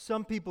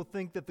Some people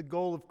think that the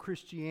goal of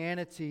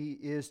Christianity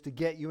is to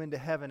get you into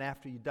heaven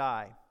after you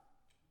die.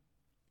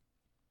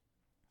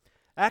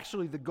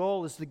 Actually, the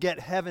goal is to get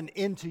heaven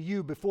into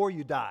you before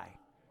you die.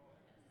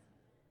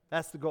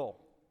 That's the goal.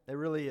 It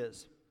really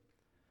is.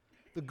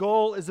 The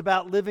goal is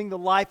about living the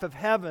life of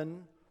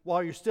heaven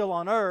while you're still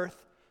on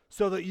earth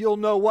so that you'll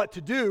know what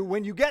to do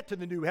when you get to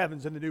the new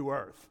heavens and the new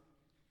earth.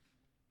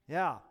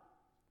 Yeah,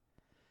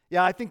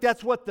 I think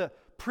that's what the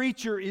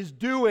preacher is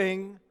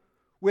doing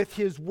with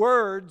his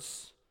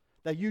words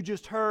that you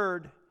just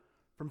heard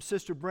from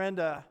Sister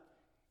Brenda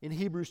in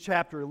Hebrews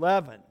chapter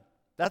 11.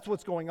 That's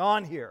what's going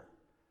on here.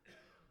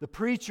 The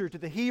preacher to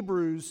the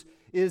Hebrews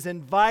is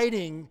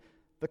inviting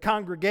the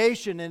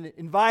congregation and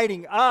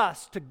inviting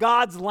us to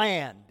God's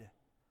land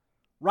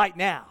right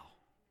now.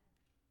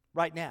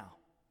 Right now.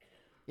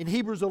 In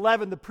Hebrews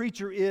 11, the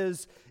preacher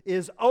is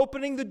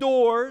opening the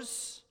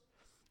doors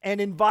and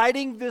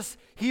inviting this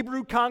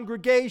Hebrew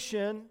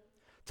congregation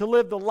to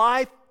live the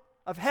life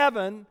of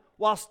heaven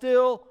while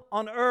still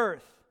on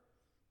earth.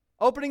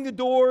 Opening the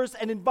doors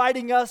and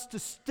inviting us to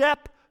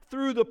step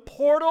through the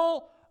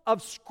portal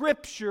of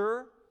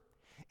Scripture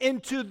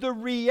into the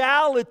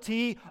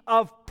reality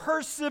of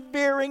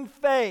persevering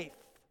faith.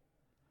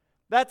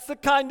 That's the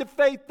kind of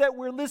faith that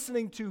we're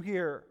listening to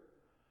here.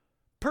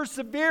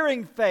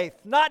 Persevering faith,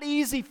 not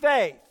easy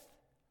faith,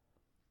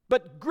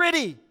 but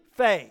gritty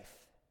faith.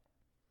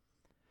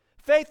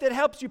 Faith that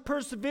helps you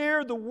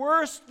persevere the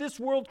worst this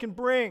world can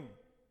bring.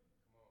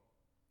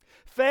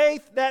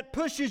 Faith that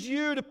pushes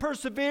you to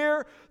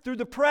persevere through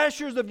the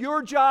pressures of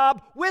your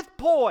job with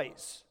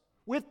poise.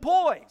 With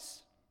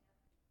poise.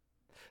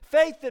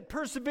 Faith that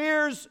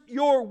perseveres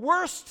your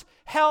worst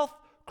health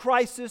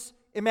crisis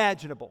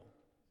imaginable.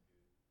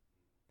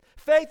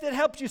 Faith that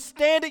helps you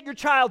stand at your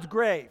child's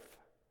grave,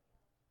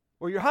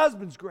 or your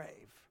husband's grave,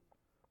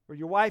 or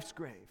your wife's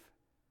grave.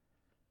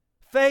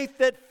 Faith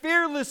that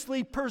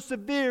fearlessly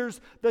perseveres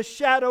the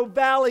shadow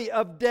valley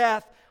of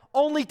death,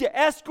 only to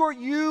escort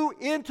you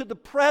into the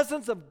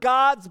presence of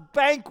God's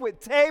banquet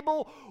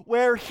table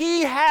where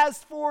He has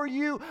for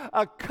you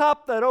a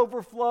cup that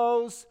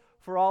overflows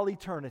for all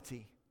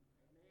eternity.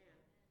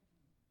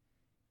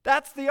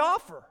 That's the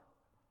offer.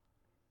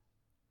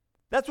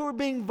 That's what we're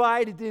being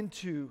invited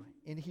into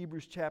in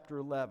Hebrews chapter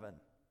 11.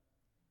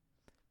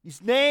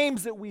 These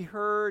names that we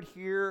heard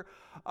here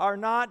are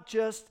not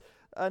just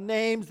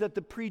names that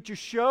the preacher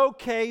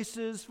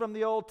showcases from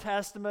the Old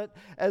Testament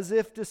as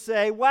if to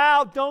say,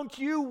 wow, don't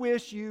you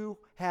wish you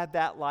had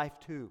that life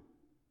too?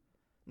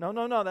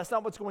 No, that's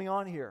not what's going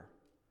on here.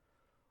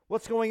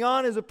 What's going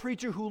on is a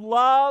preacher who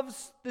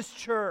loves this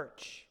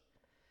church.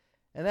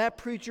 And that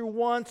preacher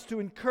wants to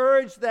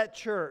encourage that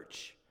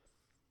church.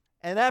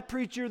 And that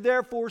preacher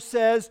therefore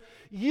says,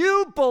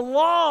 you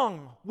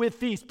belong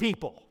with these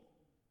people.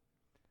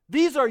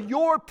 These are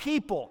your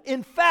people.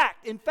 In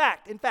fact,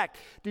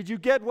 did you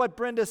get what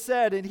Brenda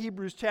said in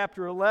Hebrews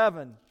chapter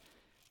 11?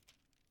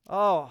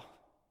 Oh,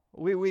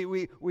 we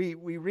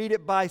read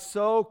it by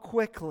so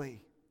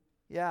quickly.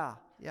 Yeah.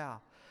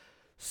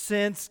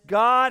 Since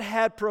God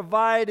had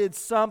provided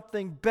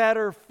something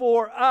better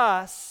for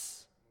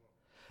us,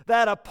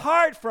 that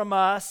apart from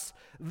us,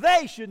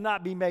 they should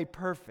not be made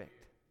perfect.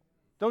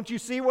 Don't you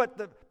see what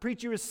the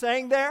preacher is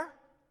saying there?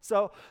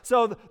 So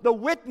the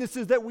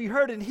witnesses that we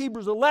heard in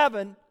Hebrews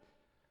 11,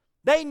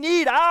 they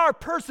need our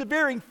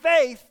persevering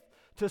faith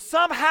to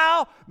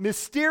somehow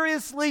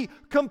mysteriously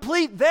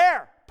complete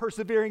their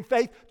persevering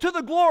faith to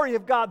the glory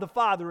of God the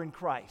Father in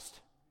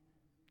Christ.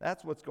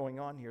 That's what's going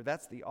on here.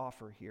 That's the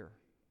offer here.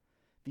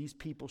 These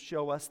people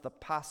show us the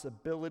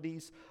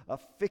possibilities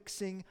of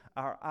fixing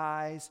our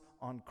eyes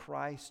on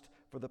Christ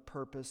for the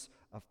purpose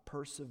of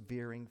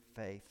persevering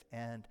faith.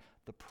 And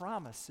the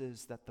promise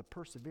is that the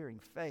persevering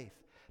faith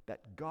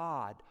that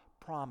God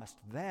promised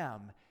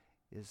them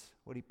is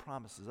what He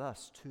promises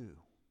us too.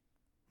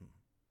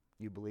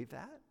 You believe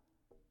that?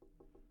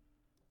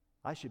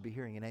 I should be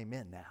hearing an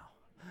amen now.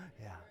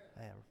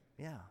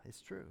 Yeah,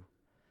 it's true.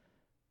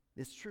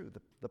 It's true.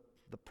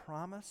 The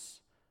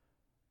promise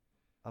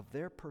of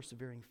their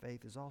persevering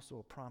faith is also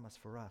a promise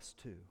for us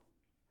too.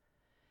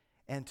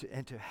 And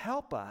to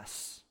help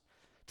us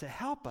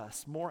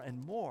more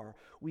and more,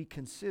 we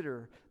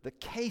consider the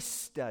case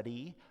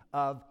study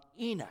of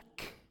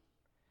Enoch.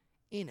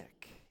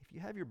 Enoch. If you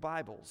have your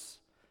Bibles,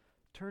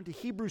 turn to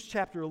Hebrews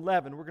chapter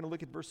 11. We're going to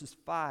look at verses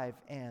 5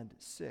 and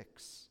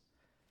 6,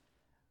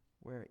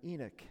 where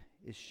Enoch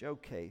is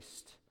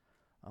showcased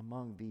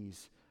among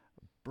these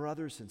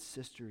brothers and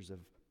sisters of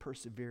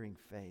persevering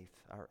faith,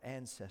 our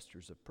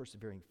ancestors of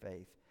persevering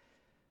faith.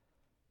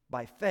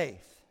 By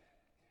faith,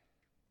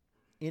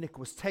 Enoch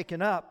was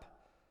taken up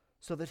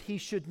so that he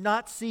should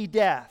not see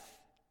death.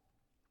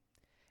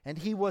 And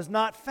he was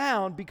not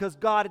found because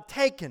God had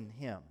taken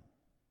him.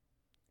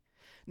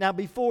 Now,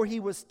 before he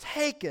was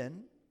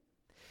taken,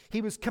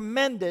 he was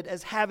commended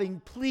as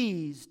having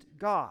pleased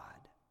God.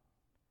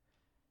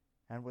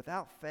 And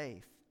without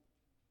faith,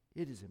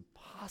 it is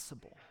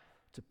impossible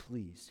to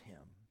please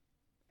Him.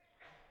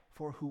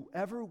 For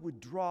whoever would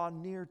draw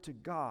near to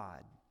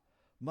God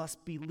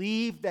must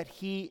believe that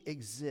he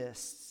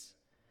exists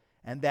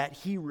and that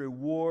he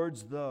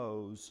rewards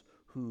those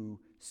who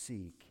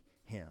seek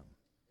him.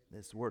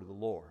 This is the word of the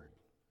Lord.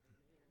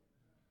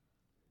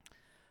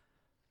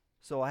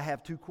 So I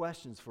have two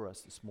questions for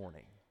us this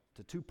morning. It's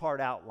a two-part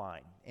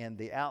outline, and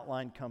the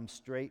outline comes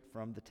straight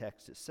from the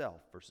text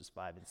itself, verses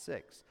 5 and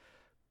 6.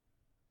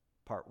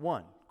 Part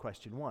 1,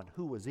 question 1,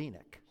 who was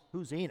Enoch?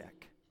 Who's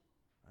Enoch?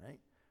 All right?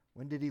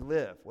 When did he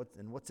live?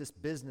 What's this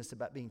business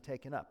about being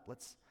taken up?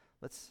 Let's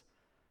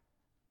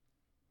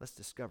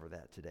discover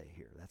that today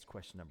here. That's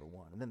question number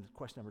 1. And then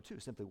question number 2,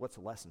 simply what's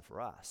the lesson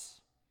for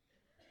us?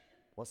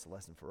 What's the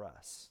lesson for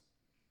us?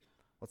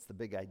 What's the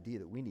big idea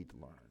that we need to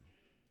learn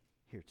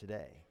here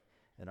today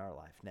in our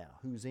life now?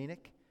 Who's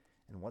Enoch?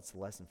 And what's the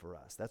lesson for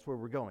us? That's where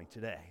we're going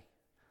today.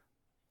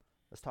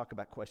 Let's talk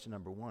about question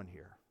number 1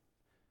 here.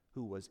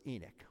 Who was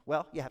Enoch?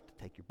 Well, you have to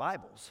take your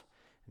Bibles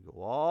and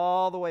go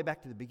all the way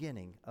back to the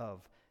beginning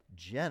of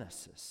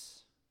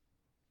Genesis.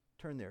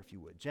 Turn there if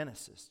you would.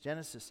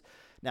 Genesis.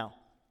 Now,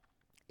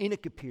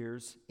 Enoch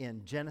appears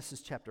in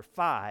Genesis chapter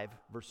 5,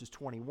 verses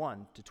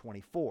 21 to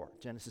 24.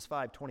 Genesis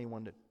 5,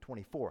 21 to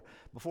 24.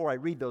 Before I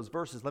read those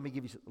verses, let me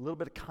give you a little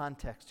bit of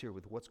context here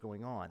with what's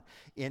going on.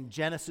 In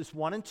Genesis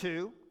 1 and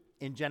 2,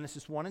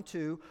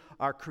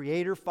 our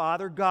Creator,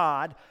 Father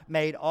God,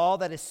 made all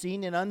that is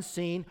seen and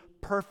unseen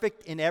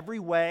perfect in every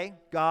way.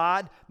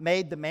 God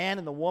made the man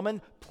and the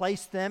woman,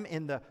 placed them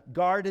in the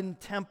garden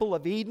temple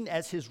of Eden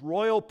as his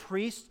royal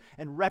priests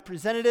and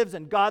representatives,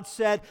 and God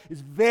said,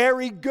 "It's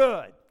very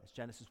good." That's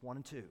Genesis 1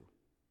 and 2.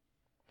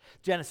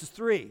 Genesis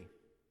 3.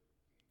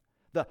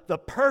 The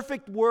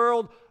perfect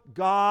world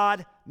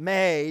God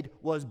made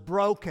was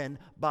broken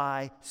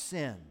by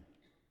sin.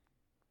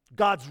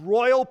 God's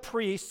royal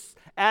priests,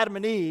 Adam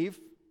and Eve,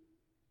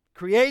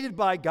 created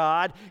by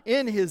God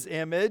in his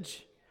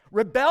image,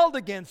 rebelled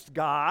against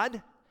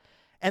God,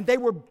 and they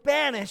were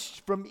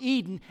banished from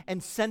Eden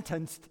and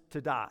sentenced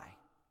to die.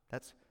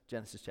 That's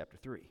Genesis chapter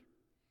 3.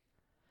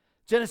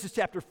 Genesis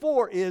chapter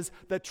 4 is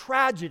the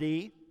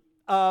tragedy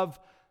of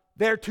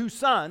their two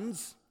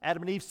sons,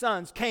 Adam and Eve's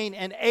sons, Cain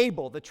and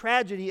Abel. The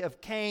tragedy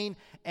of Cain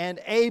and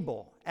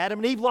Abel. Adam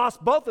and Eve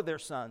lost both of their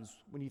sons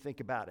when you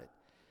think about it.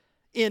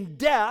 In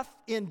death,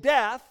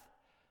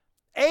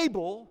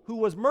 Abel, who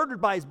was murdered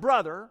by his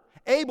brother,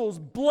 Abel's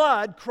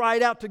blood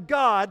cried out to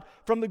God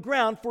from the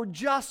ground for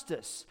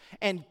justice.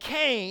 And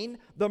Cain,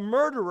 the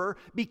murderer,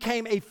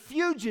 became a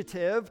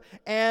fugitive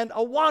and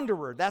a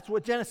wanderer. That's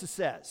what Genesis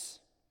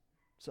says.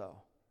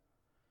 So,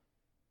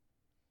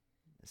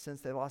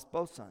 since they lost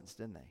both sons,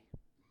 didn't they?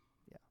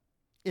 Yeah.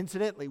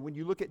 Incidentally, when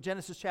you look at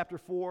Genesis chapter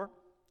 4,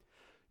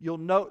 you'll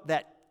note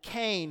that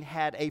Cain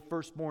had a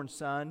firstborn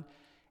son,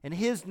 and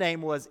his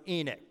name was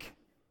Enoch.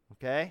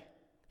 Okay?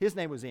 His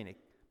name was Enoch.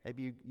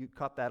 Maybe you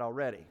caught that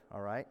already,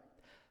 all right?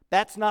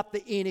 That's not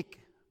the Enoch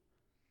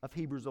of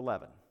Hebrews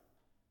 11.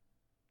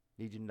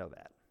 Need you to know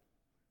that,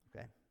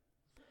 okay?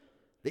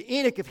 The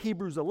Enoch of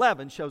Hebrews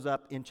 11 shows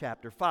up in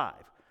chapter 5,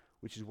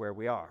 which is where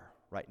we are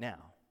right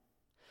now.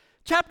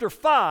 Chapter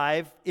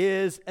 5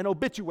 is an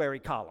obituary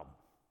column.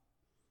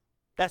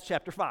 That's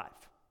chapter 5.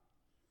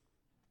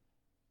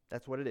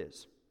 That's what it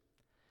is.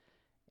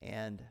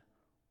 And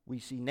we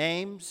see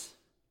names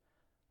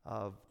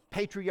of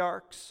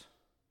patriarchs,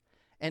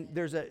 and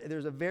there's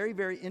a very,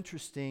 very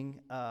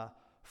interesting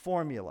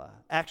formula.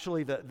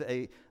 Actually,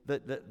 the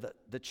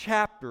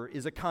chapter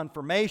is a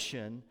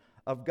confirmation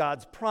of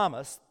God's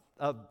promise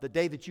of the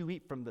day that you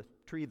eat from the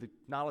tree of the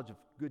knowledge of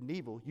good and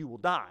evil, you will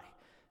die.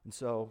 And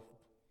so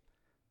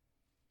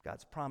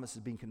God's promise is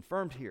being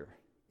confirmed here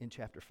in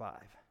chapter 5.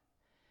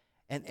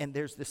 And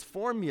there's this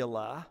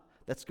formula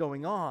that's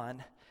going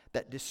on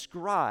that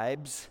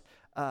describes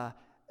the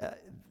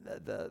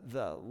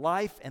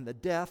life and the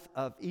death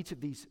of each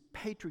of these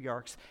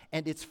patriarchs,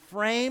 and it's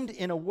framed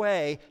in a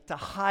way to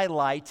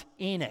highlight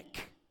Enoch.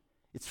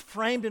 It's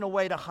framed in a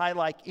way to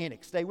highlight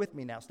Enoch. Stay with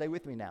me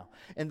now.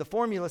 And the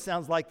formula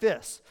sounds like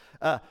this.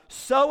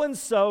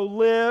 So-and-so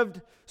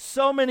lived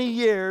so many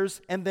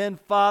years and then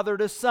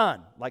fathered a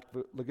son. Like,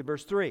 look at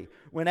verse 3.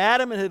 When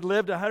Adam had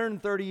lived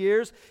 130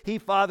 years, he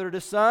fathered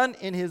a son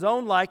in his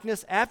own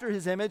likeness after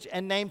his image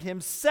and named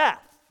him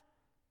Seth.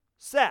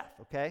 Seth,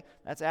 okay?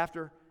 That's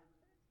after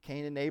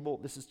Cain and Abel.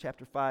 This is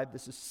chapter 5.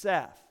 This is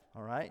Seth,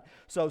 all right?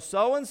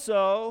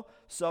 So-and-so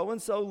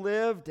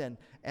lived and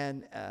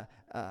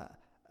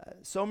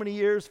so many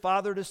years,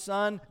 fathered a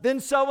son. Then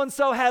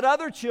so-and-so had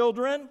other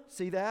children.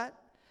 See that?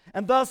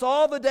 And thus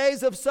all the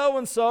days of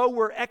so-and-so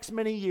were X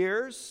many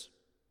years.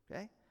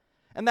 Okay?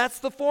 And that's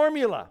the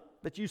formula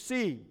that you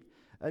see.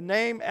 A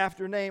name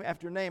after name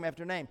after name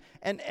after name.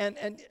 And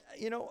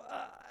you know,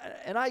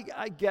 and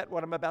I get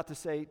what I'm about to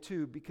say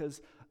too,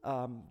 because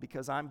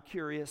I'm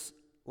curious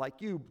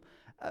like you.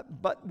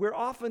 But we're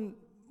often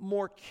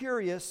more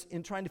curious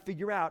in trying to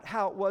figure out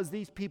how it was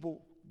these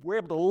people were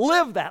able to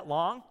live that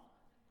long.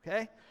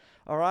 Okay?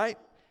 All right?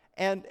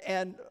 And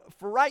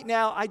for right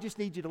now, I just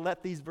need you to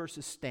let these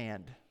verses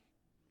stand.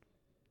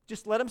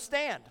 Just let them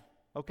stand.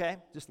 Okay?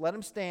 Just let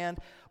them stand.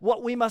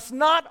 What we must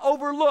not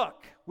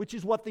overlook, which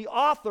is what the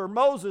author,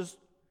 Moses,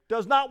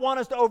 does not want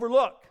us to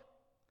overlook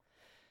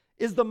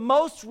is the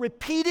most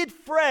repeated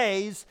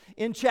phrase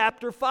in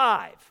chapter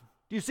 5.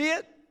 Do you see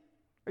it?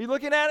 Are you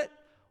looking at it?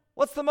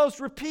 What's the most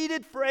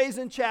repeated phrase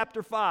in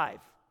chapter 5?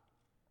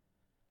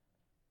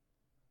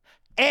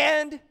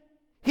 And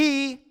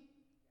he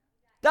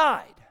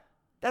died.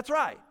 That's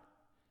right.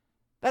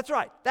 That's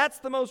right.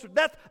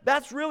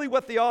 That's really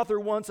what the author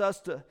wants us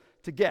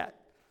to get.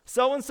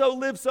 So-and-so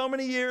lived so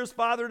many years,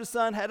 father to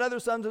son, had other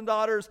sons and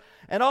daughters,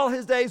 and all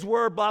his days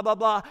were blah, blah,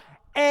 blah.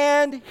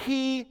 And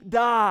he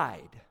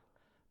died.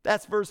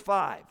 That's verse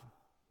 5.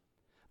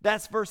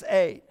 That's verse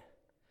 8.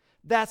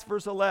 That's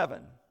verse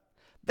 11.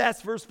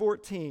 That's verse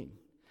 14.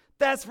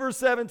 That's verse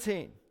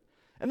 17.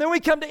 And then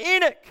we come to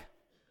Enoch.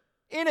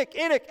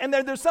 Enoch. And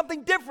there's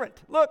something different.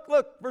 Look,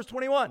 verse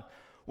 21.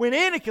 When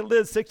Enoch had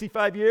lived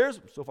 65 years,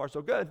 so far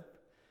so good,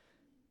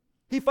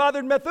 he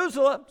fathered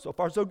Methuselah, so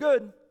far so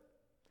good.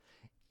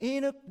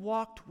 Enoch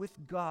walked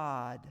with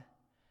God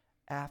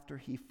after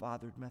he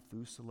fathered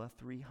Methuselah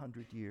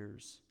 300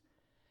 years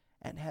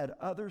and had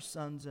other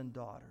sons and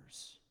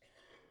daughters.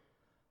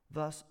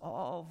 Thus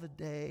all the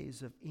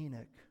days of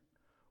Enoch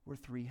were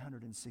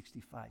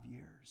 365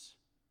 years.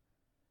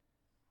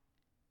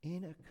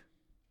 Enoch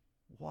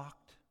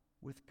walked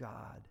with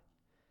God,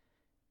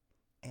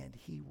 and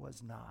he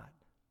was not,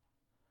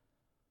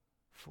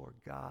 for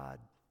God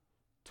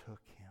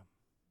took him.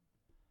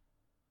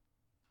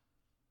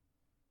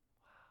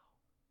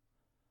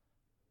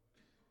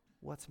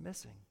 What's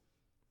missing?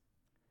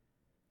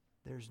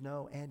 There's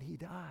no and he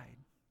died.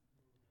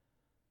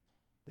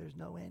 There's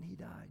no and he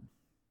died.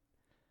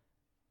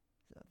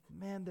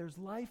 Man, there's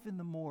life in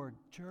the morgue,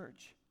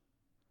 church.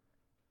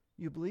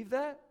 You believe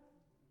that?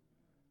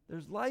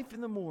 There's life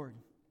in the morgue.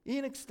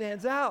 Enoch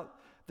stands out.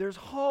 There's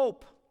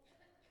hope.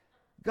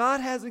 God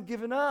hasn't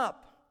given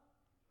up.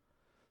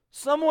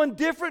 Someone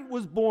different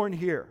was born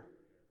here.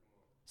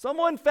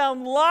 Someone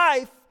found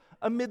life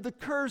amid the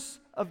curse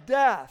of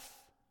death.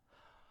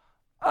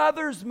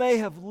 Others may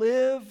have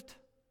lived,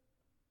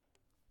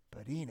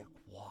 but Enoch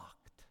walked.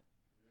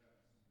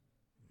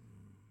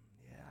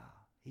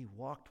 He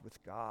walked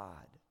with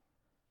God.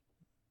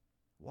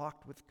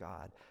 Walked with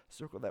God.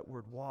 Circle that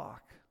word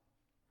walk.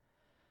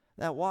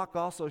 That walk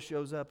also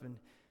shows up in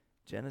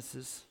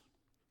Genesis,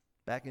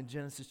 back in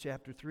Genesis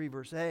chapter 3,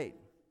 verse 8.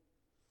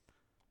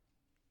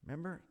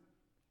 Remember?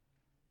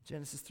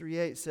 Genesis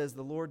 3:8 says,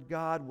 the Lord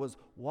God was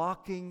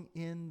walking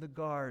in the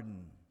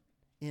garden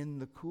in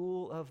the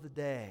cool of the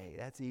day.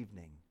 That's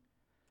evening.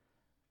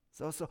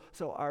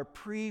 So our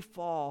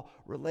pre-fall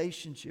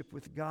relationship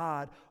with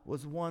God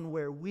was one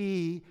where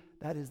we,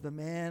 that is the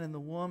man and the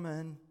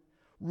woman,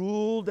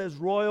 ruled as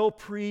royal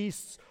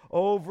priests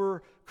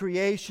over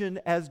creation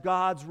as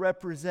God's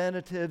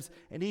representatives.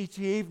 And each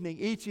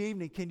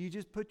evening, can you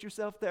just put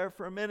yourself there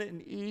for a minute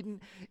in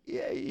Eden?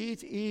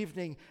 Each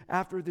evening,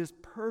 after this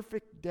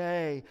perfect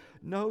day,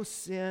 no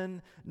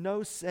sin,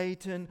 no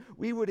Satan,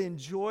 we would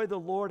enjoy the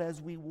Lord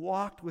as we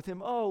walked with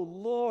Him. Oh,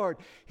 Lord,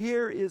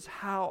 here is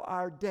how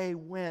our day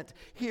went.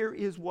 Here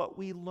is what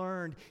we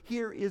learned.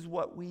 Here is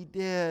what we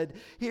did.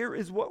 Here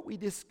is what we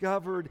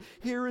discovered.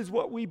 Here is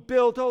what we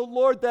built. Oh,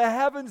 Lord, the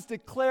heavens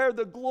declare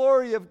the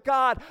glory of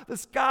God. The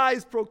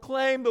skies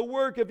proclaim the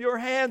work of your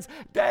hands.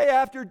 Day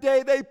after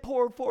day, they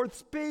pour forth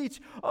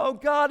speech. Oh,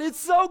 God, it's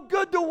so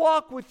good to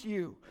walk with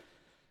you.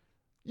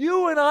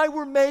 You and I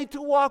were made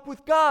to walk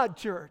with God,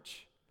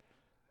 church.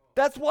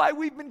 That's why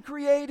we've been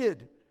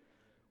created.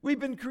 We've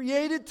been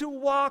created to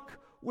walk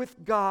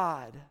with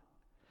God.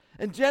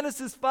 And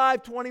Genesis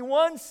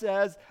 5:21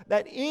 says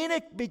that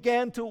Enoch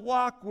began to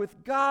walk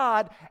with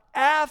God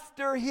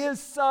after his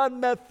son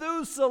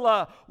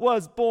Methuselah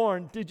was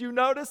born. Did you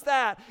notice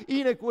that?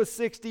 Enoch was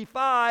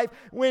 65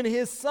 when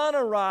his son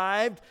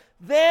arrived.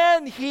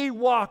 Then he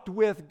walked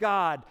with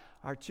God.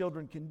 Our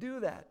children can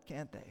do that,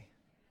 can't they?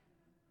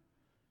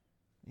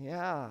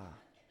 Yeah.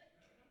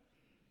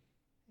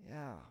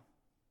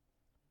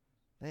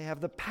 They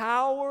have the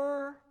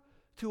power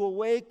to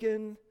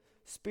awaken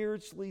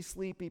spiritually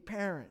sleepy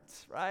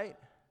parents, right?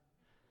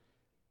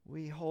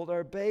 We hold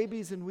our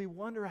babies and we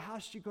wonder,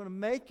 how's she going to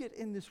make it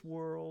in this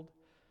world?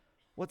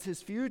 What's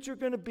his future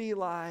going to be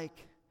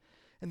like?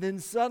 And then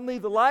suddenly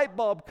the light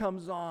bulb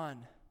comes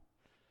on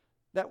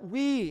that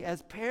we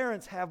as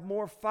parents have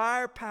more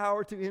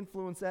firepower to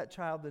influence that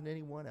child than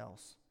anyone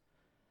else.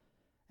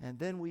 And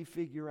then we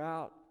figure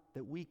out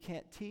that we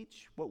can't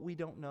teach what we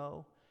don't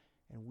know,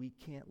 and we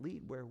can't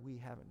lead where we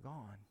haven't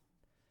gone.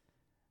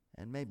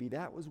 And maybe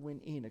that was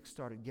when Enoch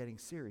started getting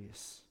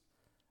serious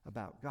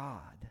about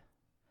God.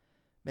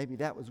 Maybe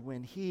that was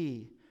when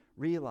he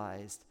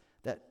realized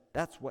that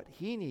that's what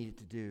he needed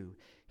to do.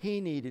 He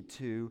needed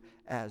to,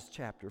 as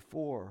chapter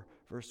 4,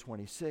 verse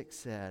 26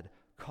 said,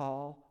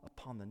 call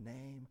upon the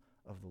name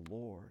of the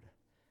Lord.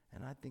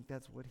 And I think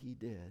that's what he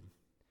did.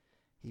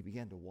 He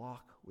began to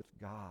walk with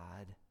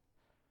God.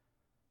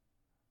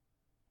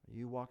 Are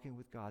you walking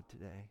with God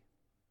today?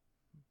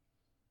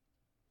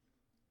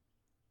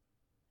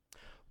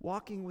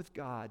 Walking with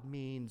God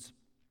means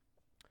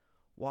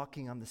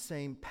walking on the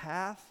same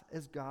path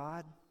as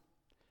God,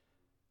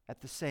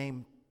 at the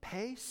same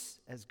pace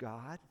as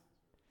God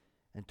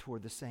and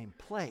toward the same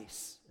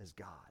place as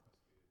God.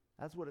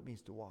 That's what it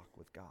means to walk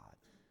with God.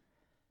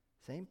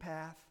 Same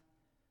path,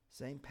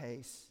 same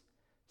pace,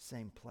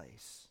 same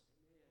place.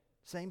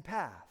 Same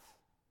path,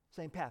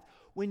 same path.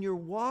 When you're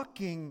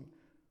walking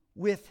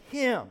with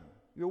Him,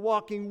 you're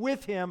walking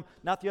with Him,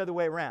 not the other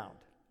way around.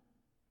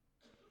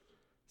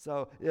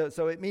 So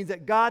it means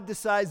that God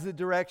decides the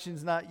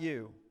directions, not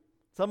you.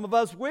 Some of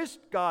us wish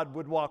God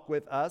would walk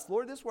with us.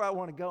 Lord, this is where I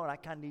want to go, and I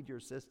kind of need your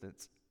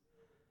assistance.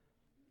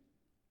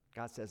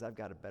 God says, I've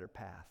got a better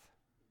path.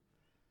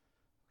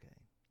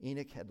 Okay.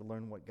 Enoch had to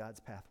learn what God's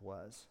path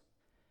was.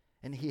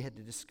 And he had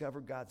to discover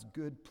God's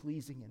good,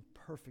 pleasing, and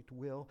perfect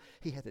will.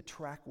 He had to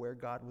track where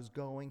God was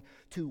going.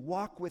 To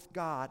walk with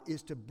God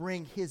is to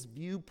bring His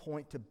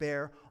viewpoint to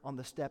bear on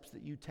the steps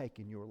that you take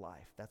in your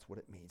life. That's what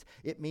it means.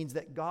 It means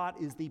that God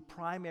is the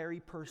primary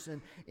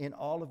person in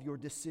all of your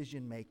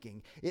decision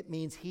making. It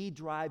means He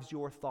drives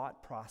your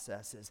thought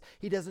processes.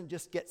 He doesn't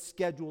just get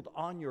scheduled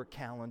on your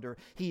calendar.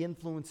 He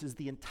influences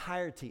the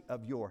entirety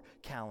of your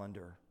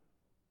calendar.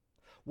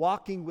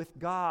 Walking with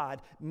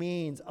God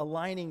means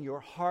aligning your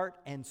heart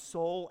and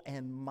soul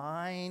and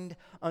mind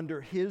under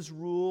His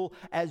rule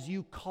as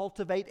you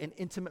cultivate an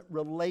intimate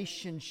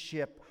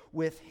relationship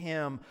with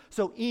Him.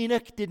 So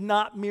Enoch did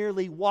not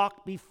merely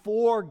walk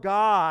before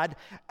God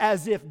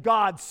as if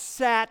God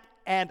sat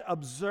and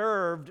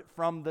observed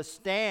from the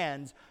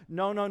stands.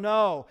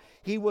 No.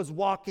 He was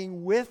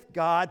walking with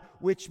God,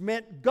 which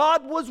meant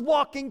God was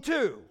walking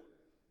too.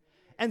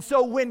 And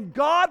so when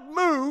God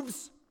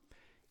moves,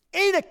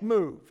 Enoch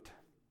moved.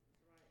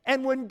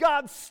 And when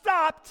God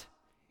stopped,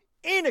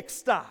 Enoch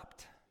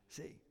stopped.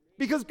 See?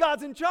 Because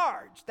God's in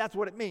charge. That's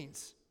what it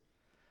means.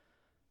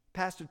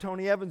 Pastor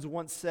Tony Evans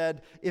once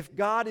said, if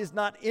God is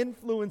not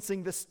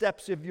influencing the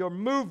steps of your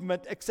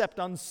movement except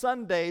on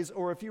Sundays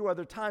or a few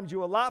other times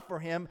you allot for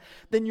Him,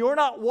 then you're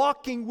not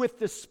walking with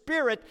the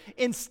Spirit.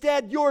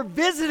 Instead, you're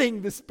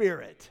visiting the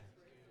Spirit.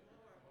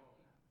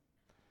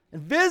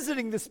 And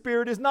visiting the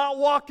Spirit is not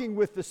walking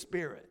with the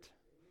Spirit.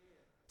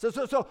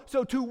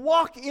 So to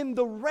walk in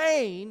the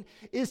rain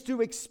is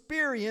to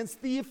experience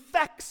the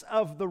effects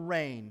of the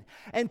rain.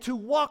 And to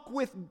walk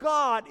with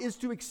God is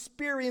to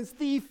experience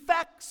the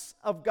effects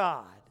of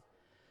God.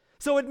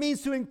 So it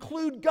means to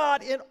include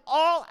God in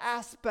all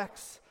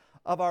aspects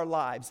of our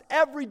lives.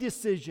 Every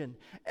decision,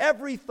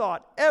 every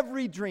thought,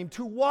 every dream.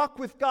 To walk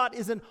with God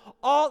is an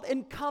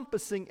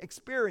all-encompassing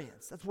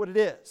experience. That's what it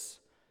is.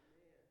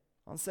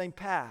 On the same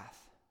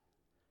path.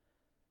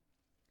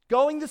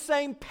 Going the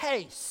same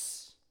pace.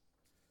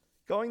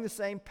 Going the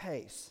same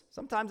pace.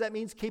 Sometimes that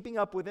means keeping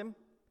up with Him.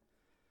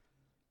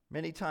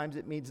 Many times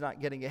it means not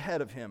getting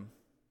ahead of Him.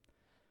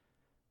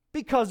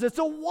 Because it's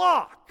a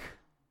walk,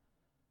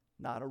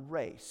 not a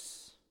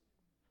race.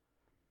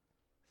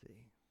 See,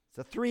 it's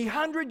a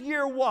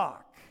 300-year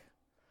walk,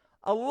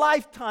 a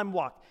lifetime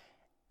walk.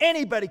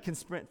 Anybody can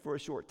sprint for a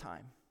short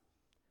time.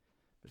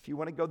 But if you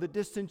want to go the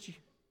distance,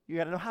 you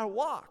got to know how to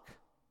walk.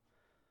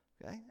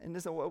 Okay? And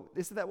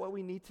isn't that what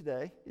we need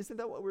today? Isn't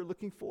that what we're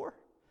looking for?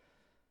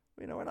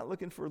 We're not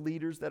looking for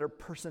leaders that are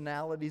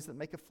personalities that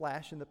make a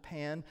flash in the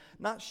pan,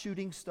 not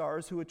shooting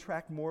stars who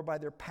attract more by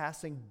their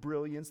passing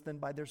brilliance than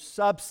by their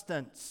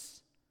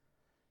substance.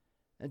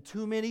 And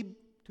too many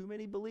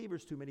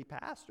believers, too many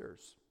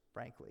pastors,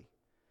 frankly,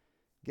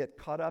 get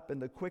caught up in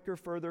the quicker,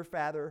 further,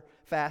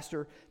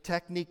 faster,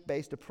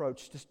 technique-based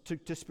approach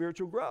to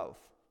spiritual growth.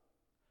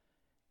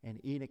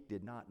 And Enoch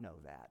did not know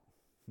that.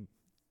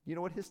 You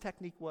know what his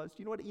technique was? Do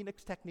you know what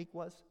Enoch's technique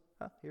was?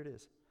 Here it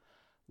is.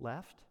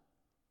 Left,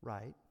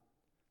 right,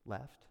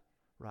 left,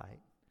 right,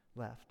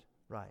 left,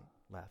 right,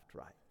 left,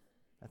 right.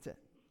 That's it.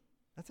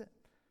 That's it.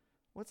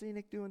 What's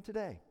Enoch doing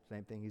today?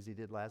 Same thing as he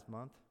did last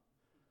month.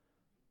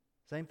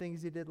 Same thing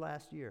as he did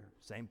last year.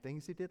 Same thing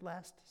as he did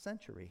last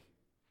century.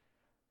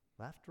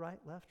 Left, right,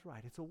 left,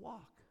 right. It's a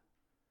walk.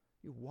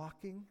 You're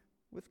walking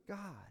with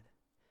God.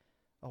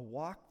 A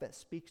walk that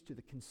speaks to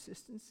the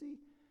consistency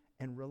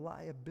and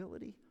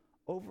reliability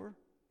over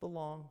the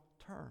long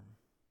term.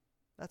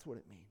 That's what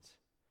it means.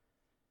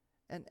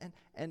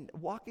 And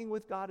walking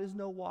with God is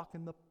no walk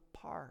in the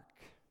park.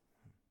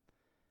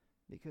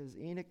 Because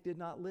Enoch did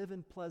not live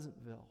in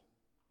Pleasantville.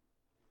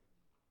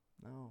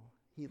 No,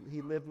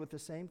 he lived with the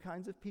same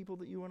kinds of people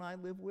that you and I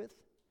live with.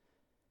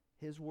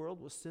 His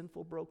world was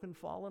sinful, broken,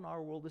 fallen.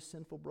 Our world is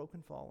sinful,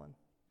 broken, fallen.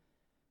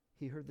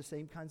 He heard the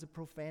same kinds of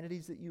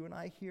profanities that you and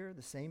I hear,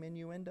 the same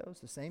innuendos,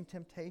 the same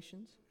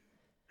temptations.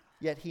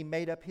 Yet he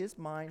made up his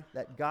mind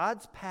that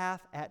God's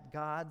path at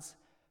God's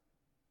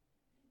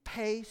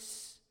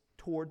pace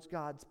towards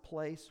God's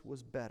place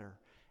was better.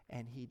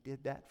 And he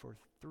did that for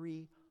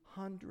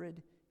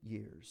 300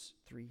 years.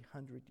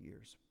 300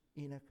 years.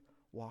 Enoch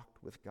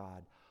walked with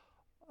God.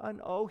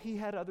 And he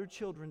had other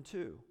children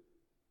too.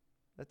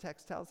 The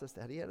text tells us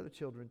that. He had other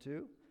children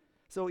too.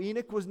 So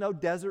Enoch was no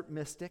desert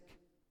mystic.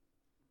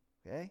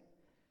 Okay?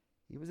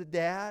 He was a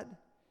dad.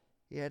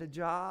 He had a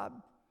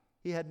job.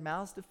 He had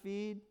mouths to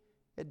feed.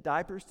 He had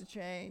diapers to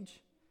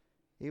change.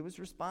 He was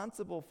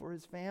responsible for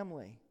his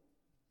family.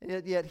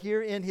 And yet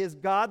here in his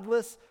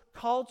godless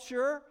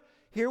culture,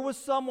 here was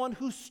someone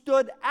who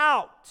stood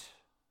out.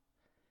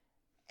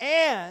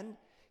 And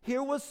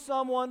here was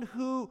someone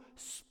who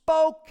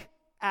spoke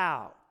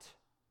out.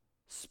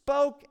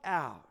 Spoke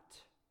out.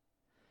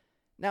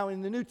 Now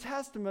in the New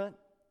Testament,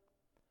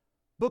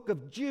 book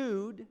of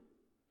Jude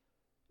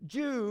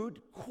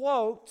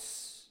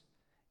quotes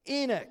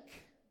Enoch.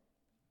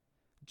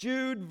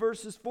 Jude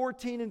verses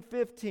 14 and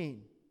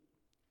 15.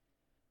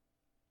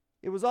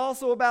 It was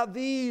also about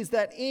these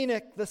that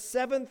Enoch, the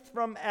seventh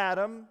from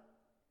Adam,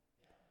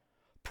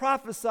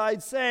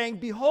 prophesied, saying,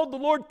 Behold, the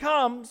Lord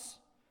comes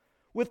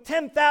with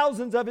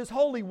 10,000s of his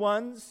holy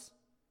ones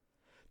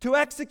to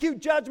execute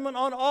judgment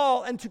on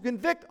all and to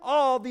convict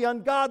all the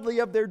ungodly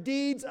of their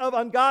deeds of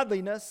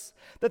ungodliness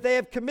that they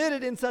have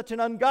committed in such an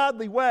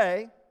ungodly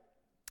way,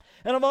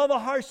 and of all the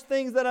harsh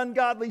things that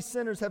ungodly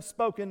sinners have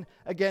spoken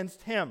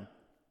against him.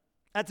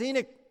 That's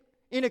Enoch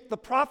the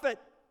prophet.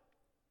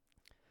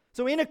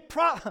 So Enoch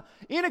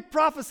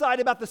prophesied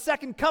about the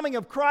second coming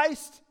of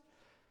Christ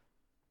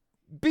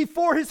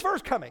before his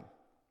first coming.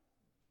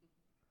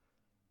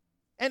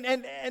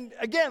 And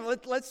again,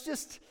 let's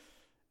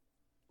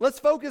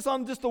focus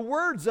on just the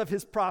words of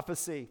his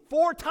prophecy.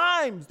 4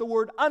 times the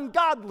word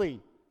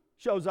ungodly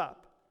shows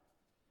up.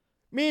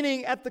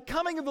 Meaning at the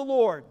coming of the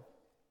Lord,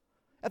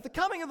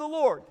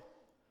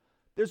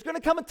 there's going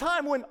to come a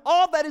time when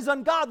all that is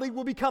ungodly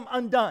will become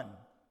undone.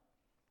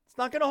 It's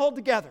not going to hold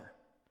together.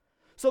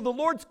 So the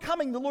Lord's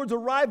coming, the Lord's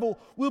arrival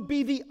will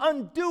be the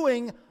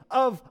undoing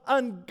of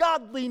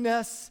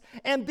ungodliness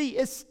and the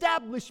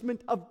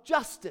establishment of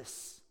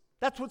justice.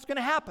 That's what's going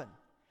to happen.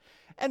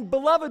 And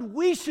beloved,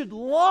 we should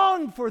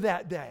long for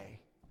that day.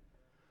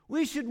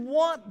 We should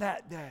want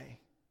that day.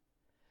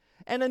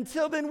 And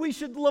until then, we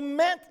should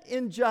lament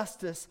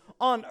injustice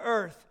on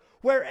earth,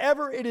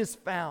 wherever it is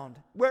found.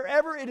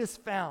 Wherever it is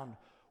found.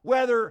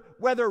 Whether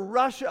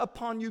Russia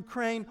upon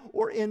Ukraine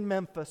or in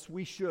Memphis,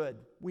 we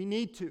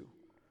need to.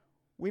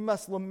 We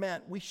must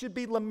lament. We should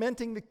be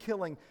lamenting the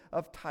killing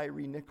of Tyre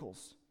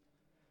Nichols.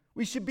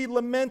 We should be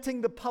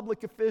lamenting the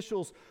public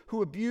officials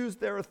who abuse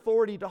their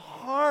authority to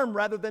harm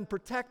rather than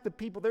protect the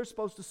people they're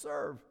supposed to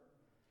serve.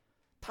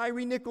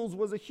 Tyre Nichols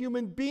was a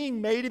human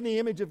being made in the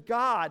image of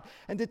God,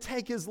 and to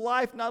take his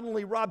life not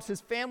only robs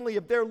his family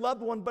of their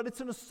loved one, but it's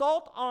an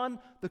assault on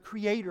the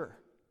Creator.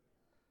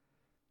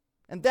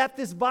 And that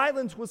this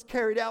violence was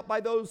carried out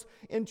by those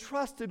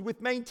entrusted with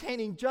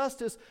maintaining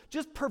justice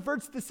just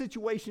perverts the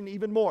situation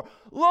even more.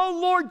 Oh,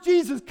 Lord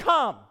Jesus,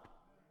 come.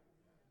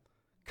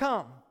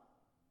 Come.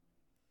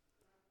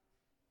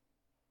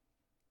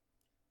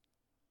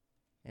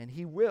 And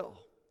he will.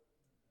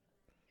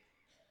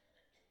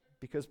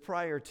 Because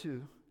prior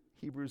to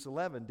Hebrews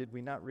 11, did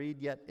we not read,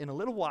 yet in a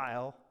little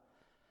while,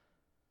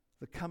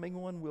 the coming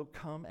one will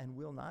come and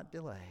will not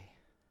delay.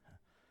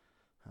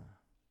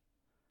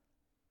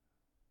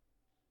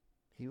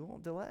 He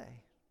won't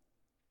delay.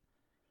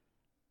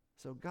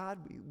 So God,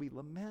 we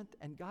lament,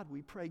 and God,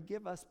 we pray,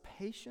 give us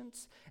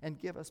patience and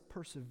give us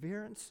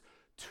perseverance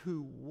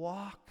to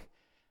walk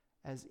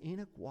as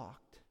Enoch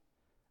walked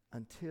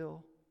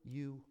until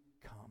you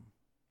come.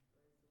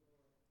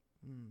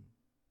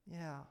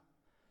 Yeah,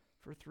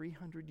 for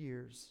 300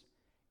 years,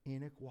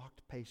 Enoch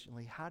walked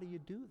patiently. How do you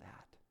do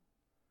that?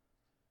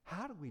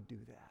 How do we do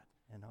that?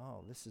 And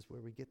this is where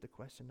we get to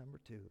question number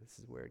 2. This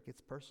is where it gets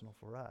personal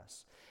for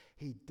us.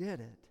 He did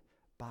it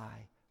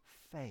by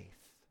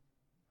faith.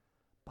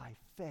 By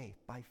faith.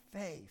 By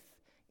faith,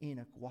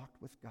 Enoch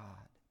walked with God.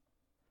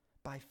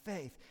 By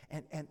faith.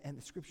 And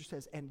the scripture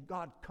says, and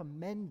God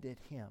commended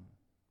him.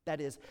 That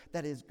is,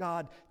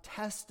 God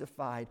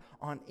testified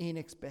on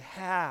Enoch's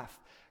behalf,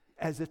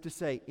 as if to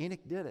say,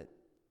 Enoch did it.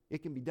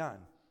 It can be done.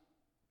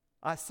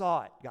 I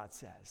saw it, God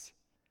says.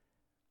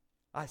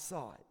 I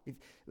saw it.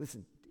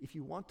 If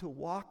you want to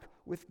walk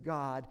with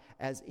God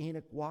as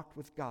Enoch walked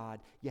with God,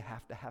 you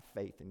have to have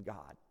faith in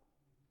God.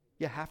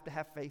 You have to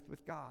have faith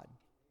with God.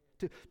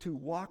 To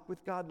walk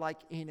with God like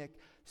Enoch,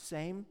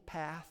 same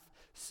path,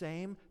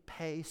 same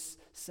pace,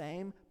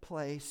 same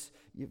place,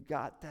 you've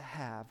got to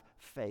have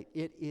faith.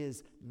 It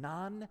is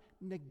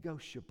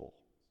non-negotiable.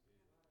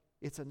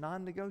 It's a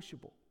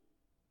non-negotiable.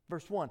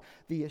 Verse 1,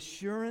 the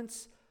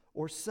assurance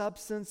or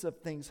substance of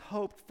things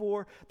hoped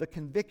for, the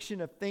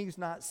conviction of things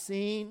not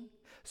seen.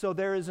 So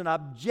there is an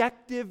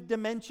objective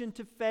dimension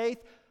to faith.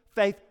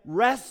 Faith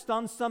rests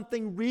on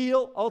something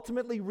real,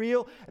 ultimately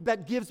real,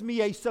 that gives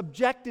me a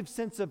subjective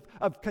sense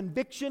of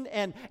conviction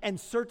and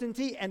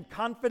certainty and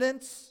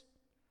confidence.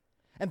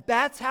 And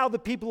that's how the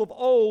people of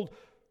old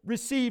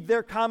received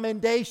their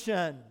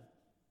commendation.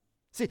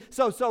 See,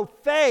 so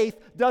faith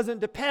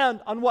doesn't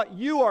depend on what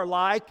you are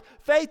like.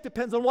 Faith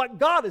depends on what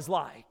God is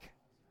like.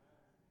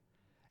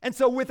 And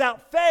so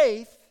without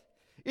faith,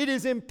 it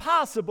is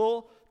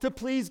impossible to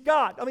please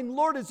God. I mean, the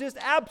Lord is just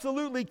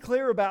absolutely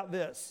clear about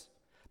this.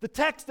 The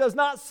text does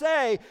not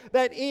say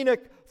that Enoch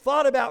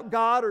thought about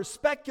God or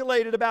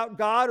speculated about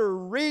God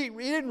or he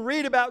didn't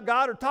read about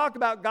God or talk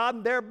about God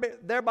and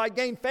thereby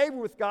gain favor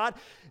with God.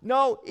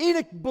 No,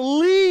 Enoch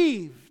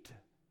believed,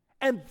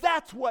 and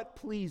that's what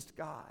pleased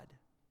God.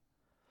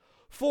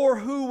 For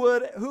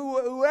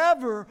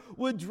whoever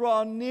would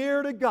draw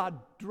near to God,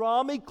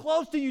 draw me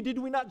close to you. Did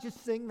we not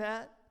just sing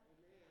that?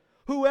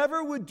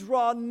 Whoever would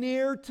draw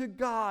near to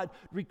God.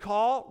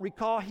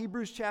 Recall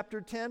Hebrews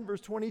chapter 10,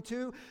 verse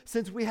 22.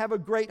 Since we have a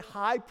great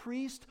high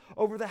priest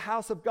over the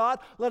house of God,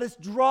 let us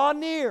draw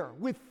near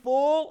with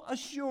full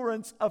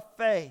assurance of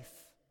faith.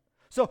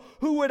 So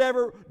who would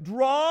ever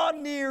draw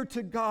near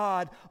to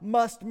God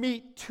must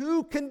meet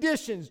two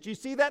conditions. Do you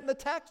see that in the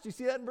text? Do you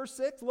see that in verse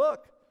 6?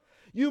 Look.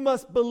 You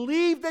must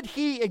believe that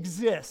He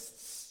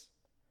exists.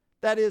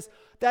 That is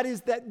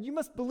that you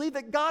must believe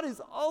that God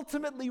is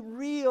ultimately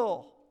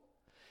real.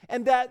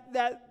 And that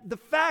the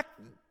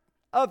fact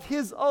of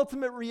His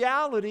ultimate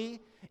reality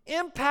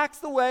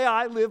impacts the way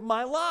I live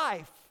my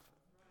life.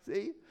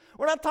 See?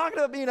 We're not talking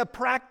about being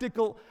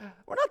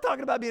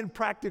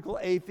practical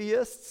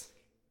atheists.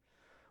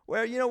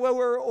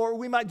 Where, or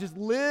we might just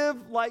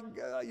live like,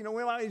 we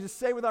might just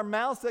say with our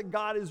mouths that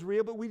God is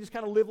real, but we just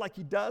kind of live like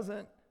He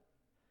doesn't.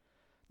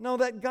 No,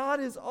 that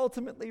God is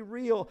ultimately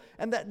real,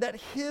 and that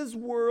His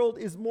world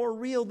is more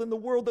real than the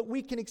world that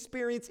we can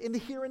experience in the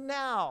here and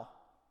now.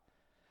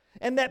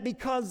 And that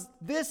because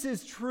this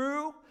is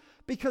true,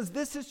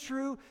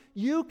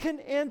 you can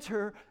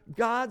enter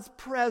God's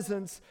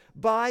presence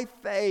by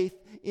faith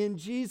in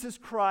Jesus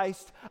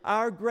Christ,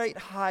 our great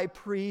high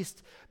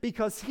priest,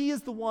 because He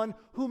is the one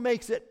who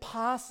makes it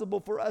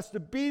possible for us to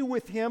be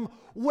with Him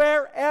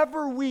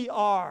wherever we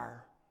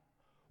are.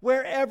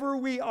 Wherever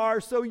we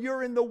are. So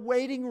you're in the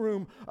waiting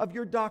room of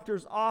your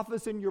doctor's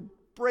office and you're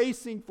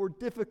bracing for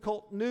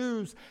difficult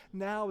news.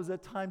 Now is a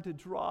time to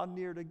draw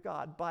near to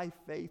God by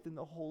faith in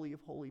the Holy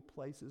of Holy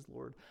Places.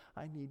 Lord,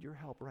 I need your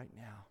help right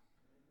now.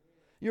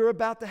 You're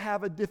about to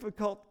have a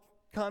difficult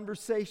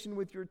conversation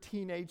with your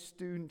teenage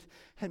student,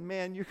 and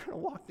man, you're going to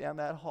walk down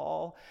that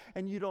hall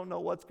and you don't know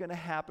what's going to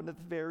happen at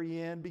the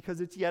very end, because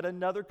it's yet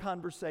another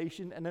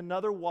conversation and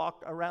another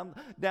walk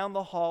down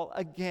the hall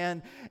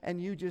again,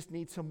 and you just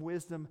need some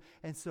wisdom.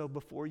 And so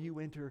before you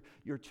enter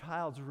your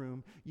child's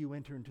room, you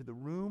enter into the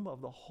room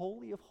of the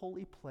Holy of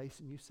Holy Place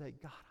and you say,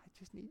 God, I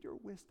just need your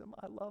wisdom.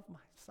 I love my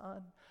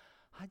son.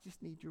 I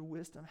just need your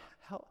wisdom.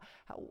 How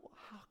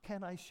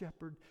can I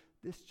shepherd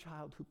this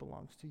child who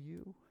belongs to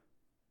you?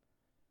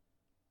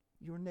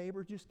 Your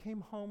neighbor just came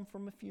home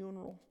from a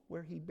funeral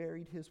where he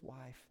buried his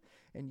wife,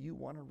 and you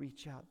want to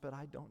reach out, but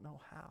I don't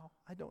know how.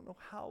 I don't know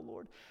how,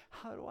 Lord.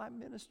 How do I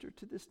minister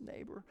to this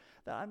neighbor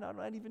that I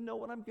don't even know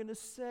what I'm going to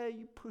say?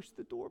 You push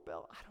the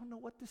doorbell. I don't know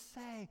what to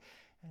say.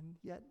 And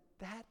yet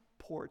that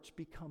porch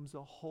becomes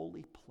a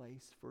holy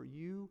place for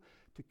you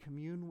to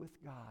commune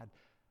with God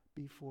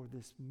before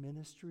this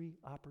ministry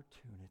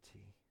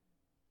opportunity.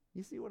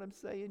 You see what I'm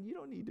saying? You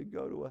don't need to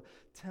go to a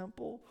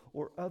temple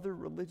or other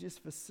religious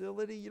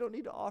facility. You don't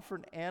need to offer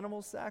an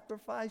animal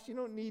sacrifice. You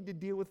don't need to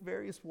deal with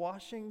various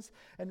washings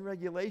and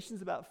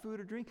regulations about food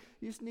or drink.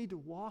 You just need to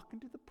walk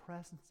into the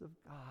presence of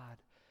God,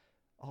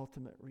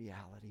 ultimate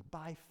reality.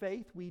 By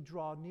faith, we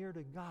draw near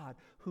to God,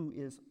 who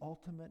is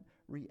ultimate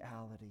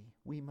reality.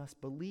 We must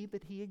believe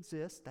that He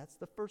exists. That's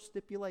the first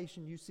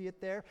stipulation. You see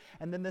it there.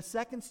 And then the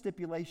second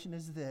stipulation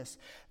is this,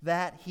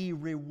 that He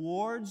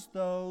rewards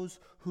those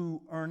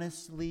who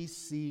earnestly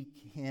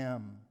seek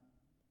Him.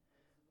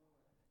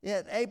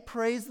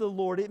 Praise the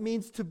Lord. It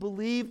means to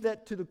believe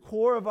that to the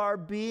core of our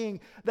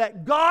being,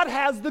 that God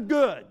has the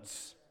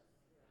goods.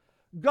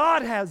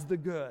 God has the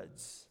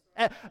goods.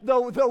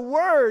 The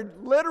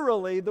word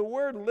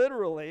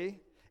literally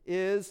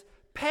is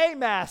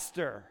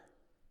paymaster.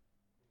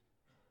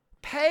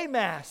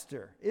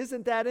 Paymaster.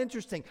 Isn't that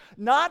interesting?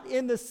 Not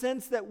in the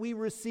sense that we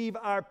receive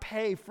our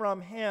pay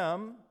from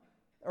Him,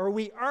 or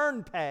we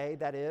earn pay,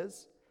 that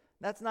is.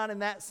 That's not in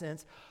that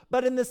sense.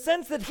 But in the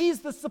sense that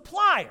He's the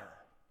supplier.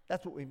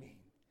 That's what we mean.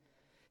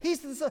 He's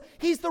the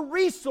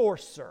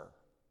resourcer.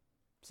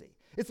 See,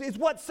 it's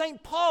what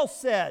St. Paul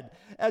said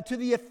to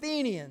the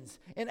Athenians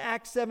in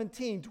Acts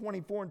 17,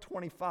 24 and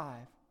 25.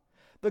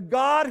 The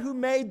God who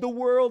made the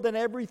world and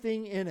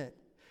everything in it,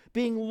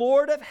 being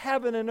Lord of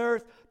heaven and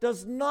earth,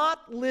 does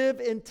not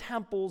live in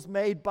temples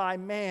made by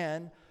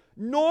man,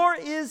 nor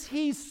is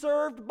He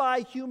served by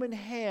human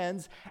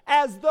hands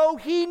as though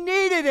He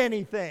needed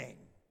anything,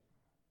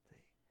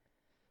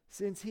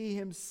 since He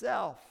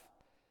Himself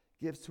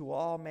gives to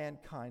all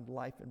mankind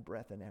life and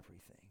breath and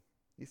everything.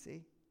 You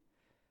see?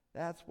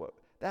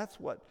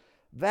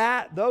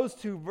 Those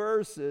two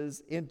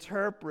verses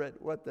interpret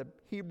what the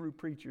Hebrew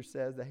preacher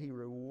says, that He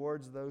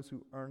rewards those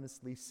who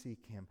earnestly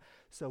seek Him.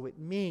 So it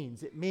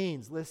means,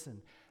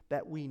 listen,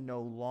 that we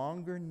no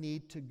longer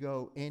need to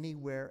go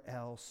anywhere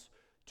else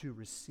to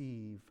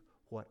receive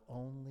what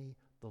only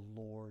the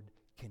Lord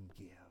can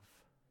give.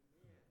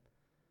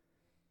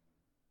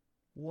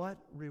 What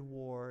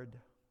reward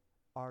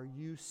are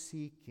you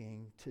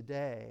seeking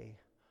today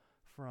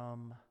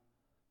from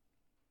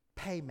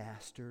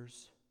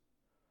paymasters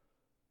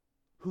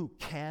who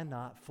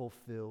cannot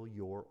fulfill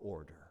your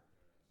order?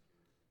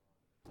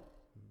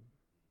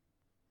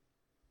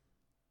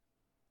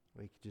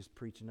 We could just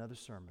preach another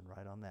sermon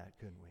right on that,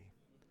 couldn't we?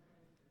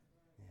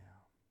 Yeah.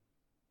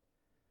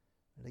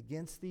 And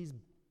against these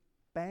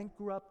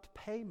bankrupt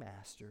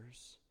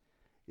paymasters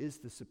is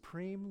the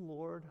supreme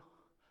Lord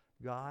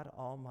God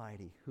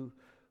Almighty, who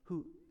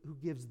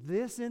gives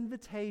this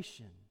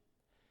invitation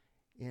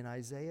in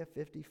Isaiah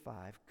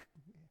 55.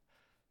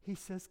 He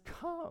says,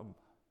 "Come,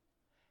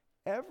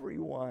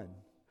 everyone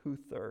who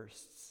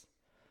thirsts,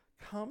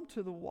 come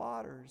to the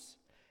waters,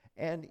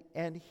 and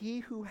he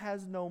who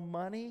has no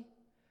money,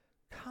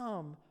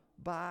 come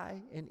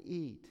buy and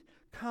eat.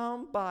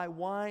 Come buy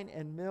wine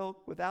and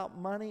milk without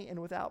money and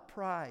without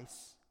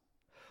price.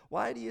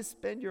 Why do you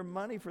spend your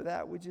money for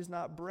that which is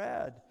not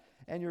bread,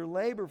 and your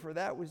labor for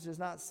that which does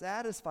not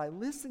satisfy?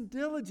 Listen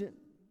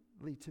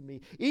diligently to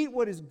me. Eat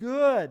what is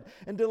good,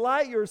 and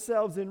delight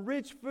yourselves in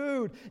rich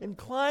food.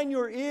 Incline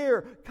your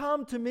ear.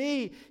 Come to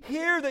me.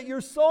 Hear that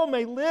your soul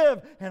may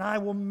live, and I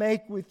will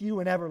make with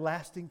you an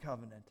everlasting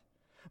covenant.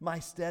 My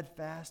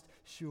steadfast,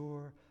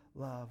 sure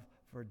love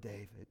for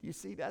David." You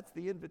see, that's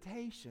the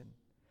invitation.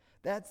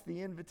 That's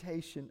the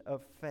invitation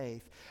of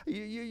faith.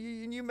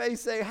 You may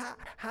say,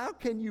 how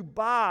can you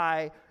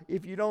buy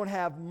if you don't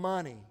have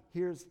money?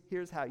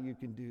 Here's how you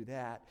can do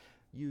that.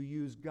 You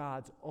use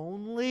God's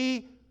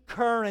only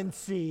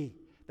currency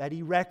that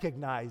He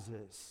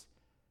recognizes: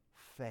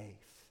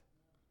 faith.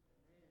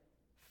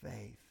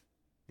 Faith.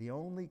 The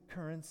only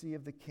currency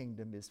of the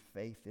kingdom is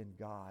faith in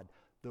God,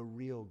 the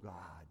real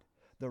God,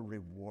 the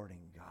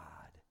rewarding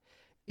God.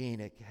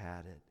 Enoch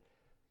had it.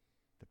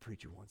 The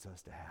preacher wants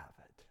us to have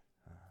it.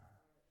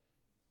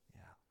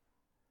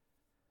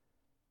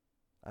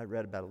 I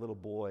read about a little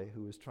boy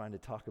who was trying to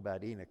talk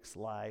about Enoch's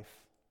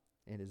life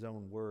in his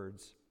own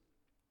words.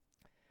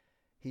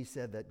 He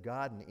said that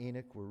God and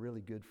Enoch were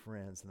really good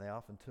friends, and they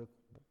often took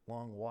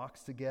long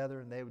walks together,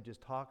 and they would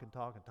just talk and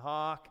talk and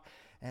talk,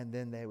 and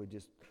then they would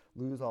just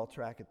lose all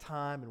track of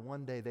time. And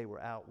one day they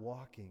were out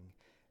walking,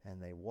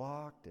 and they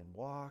walked and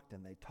walked,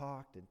 and they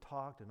talked and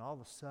talked, and all of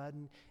a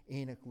sudden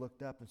Enoch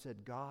looked up and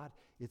said, "God,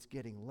 it's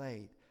getting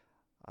late.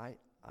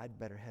 I'd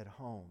better head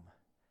home."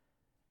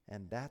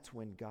 And that's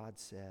when God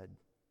said,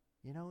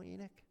 "You know,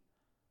 Enoch,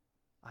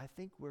 I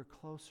think we're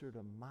closer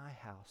to my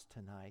house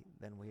tonight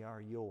than we are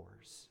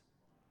yours.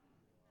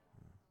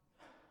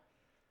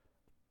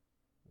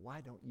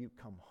 Why don't you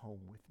come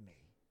home with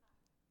me?"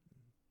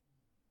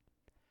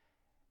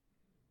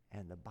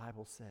 And the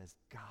Bible says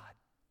God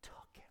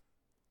took him.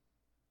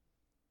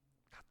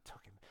 God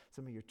took him.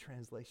 Some of your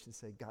translations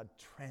say God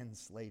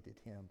translated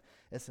him.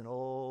 It's an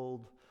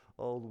old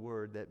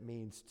word that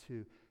means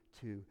to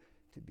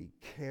be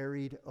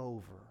carried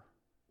over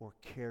or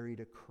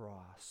carried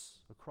across.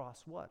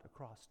 Across what?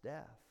 Across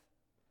death.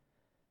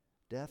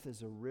 Death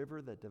is a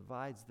river that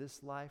divides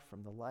this life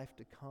from the life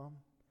to come.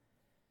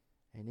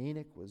 And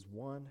Enoch was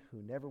one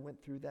who never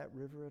went through that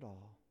river at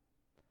all.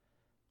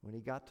 When he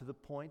got to the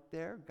point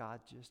there,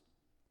 God just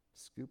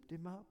scooped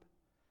him up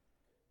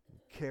and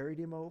carried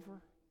him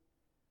over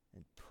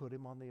and put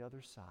him on the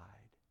other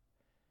side.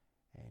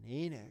 And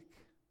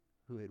Enoch,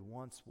 who had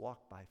once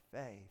walked by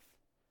faith,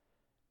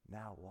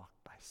 now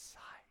walked by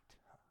sight.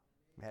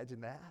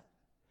 Imagine that.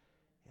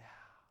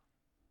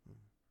 Yeah.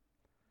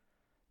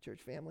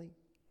 Church family,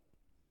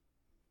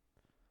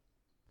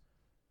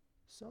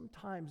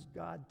 sometimes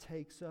God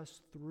takes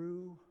us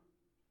through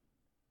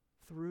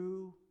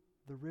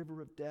the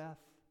river of death,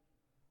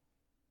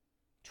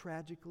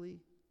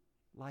 tragically,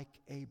 like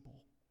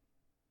Abel.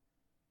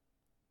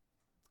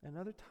 And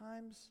other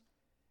times,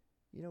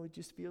 it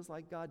just feels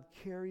like God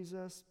carries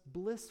us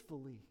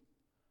blissfully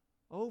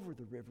over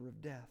the river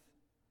of death,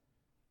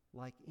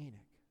 like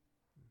Enoch.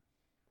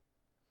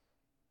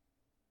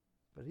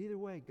 But either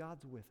way,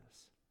 God's with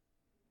us.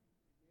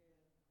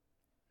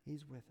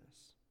 He's with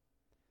us.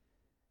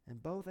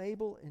 And both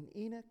Abel and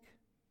Enoch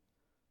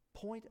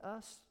point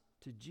us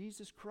to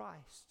Jesus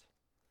Christ,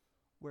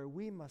 where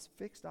we must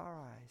fix our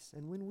eyes.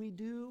 And when we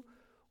do,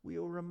 we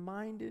are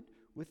reminded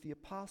with the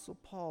Apostle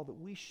Paul that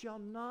we shall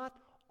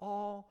not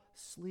all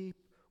sleep,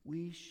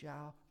 we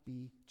shall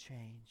be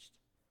changed.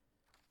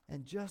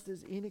 And just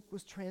as Enoch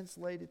was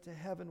translated to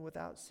heaven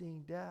without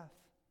seeing death,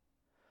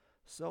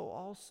 so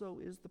also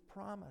is the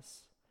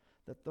promise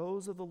that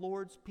those of the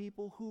Lord's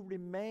people who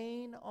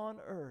remain on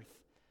earth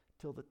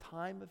till the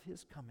time of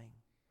His coming,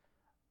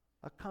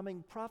 a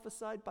coming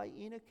prophesied by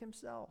Enoch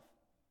himself,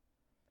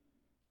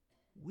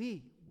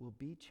 we will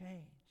be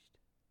changed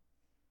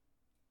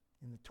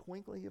in the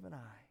twinkling of an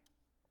eye.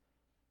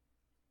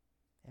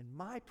 And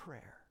my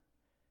prayer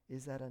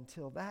is that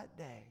until that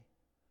day,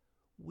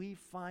 we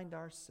find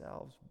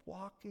ourselves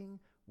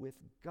walking with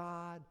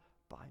God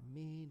by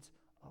means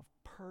of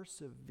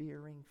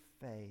persevering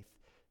faith.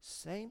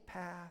 Same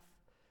path,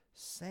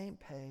 same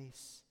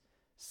pace,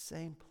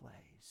 same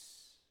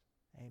place.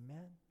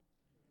 Amen?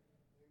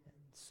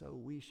 And so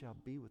we shall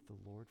be with the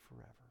Lord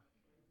forever.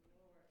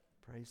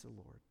 Praise the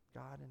Lord.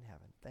 God in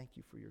heaven, thank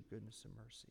you for your goodness and mercy.